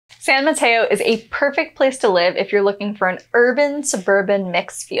San Mateo is a perfect place to live if you're looking for an urban-suburban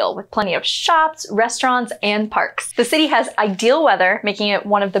mixed feel with plenty of shops, restaurants, and parks. The city has ideal weather, making it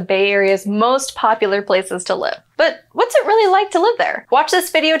one of the Bay Area's most popular places to live. But what's it really like to live there? Watch this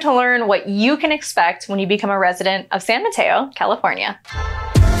video to learn what you can expect when you become a resident of San Mateo, California.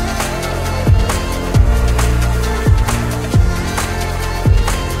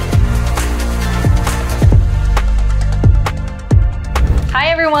 Hi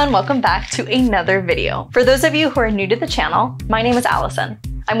everyone, welcome back to another video. For those of you who are new to the channel, my name is Allison.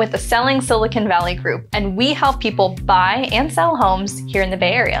 I'm with the Selling Silicon Valley Group, and we help people buy and sell homes here in the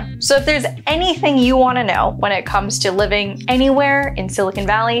Bay Area. So if there's anything you want to know when it comes to living anywhere in Silicon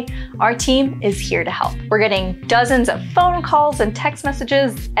Valley, our team is here to help. We're getting dozens of phone calls and text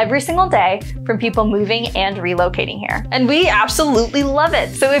messages every single day from people moving and relocating here. And we absolutely love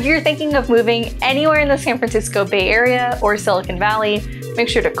it. So if you're thinking of moving anywhere in the San Francisco Bay Area or Silicon Valley, make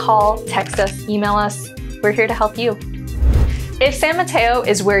sure to call, text us, email us. We're here to help you. If San Mateo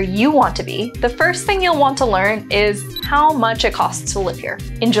is where you want to be, the first thing you'll want to learn is how much it costs to live here.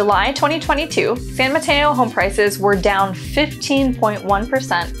 In July 2022, San Mateo home prices were down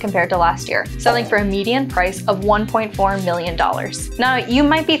 15.1% compared to last year, selling for a median price of $1.4 million. Now, you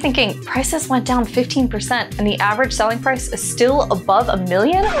might be thinking, prices went down 15% and the average selling price is still above $1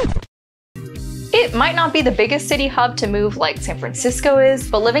 million? It might not be the biggest city hub to move like San Francisco is,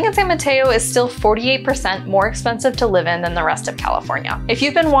 but living in San Mateo is still 48% more expensive to live in than the rest of California. If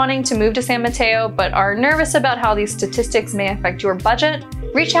you've been wanting to move to San Mateo but are nervous about how these statistics may affect your budget,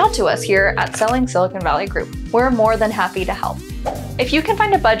 reach out to us here at Selling Silicon Valley Group. We're more than happy to help. If you can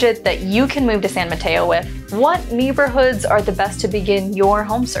find a budget that you can move to San Mateo with, what neighborhoods are the best to begin your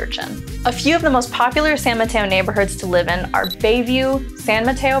home search in? A few of the most popular San Mateo neighborhoods to live in are Bayview, San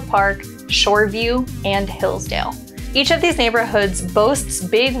Mateo Park, Shoreview, and Hillsdale. Each of these neighborhoods boasts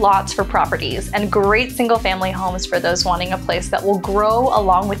big lots for properties and great single-family homes for those wanting a place that will grow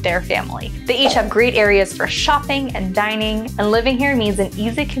along with their family. They each have great areas for shopping and dining, and living here means an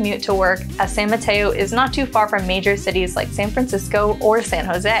easy commute to work, as San Mateo is not too far from major cities like San Francisco or San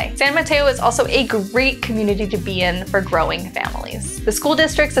Jose. San Mateo is also a great community to be in for growing families. The school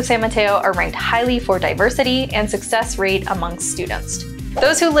districts of San Mateo are ranked highly for diversity and success rate amongst students.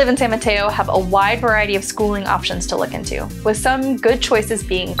 Those who live in San Mateo have a wide variety of schooling options to look into, with some good choices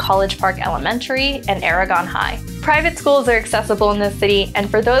being College Park Elementary and Aragon High. Private schools are accessible in this city, and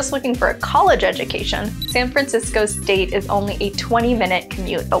for those looking for a college education, San Francisco State is only a 20-minute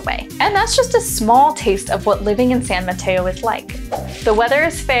commute away. And that's just a small taste of what living in San Mateo is like. The weather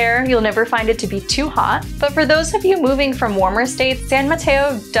is fair, you'll never find it to be too hot, but for those of you moving from warmer states, San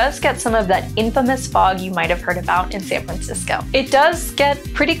Mateo does get some of that infamous fog you might have heard about in San Francisco. It does get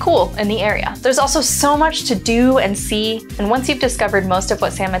pretty cool in the area. There's also so much to do and see, and once you've discovered most of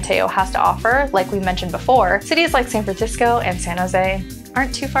what San Mateo has to offer, like we mentioned before, cities like San Francisco and San Jose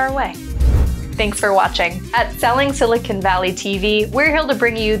aren't too far away. Thanks for watching. At Selling Silicon Valley TV, we're here to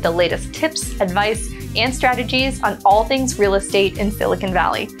bring you the latest tips, advice, and strategies on all things real estate in Silicon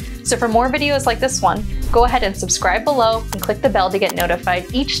Valley. So for more videos like this one, go ahead and subscribe below and click the bell to get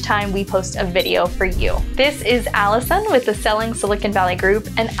notified each time we post a video for you. This is Allison with the Selling Silicon Valley Group,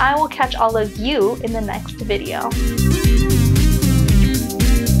 and I will catch all of you in the next video.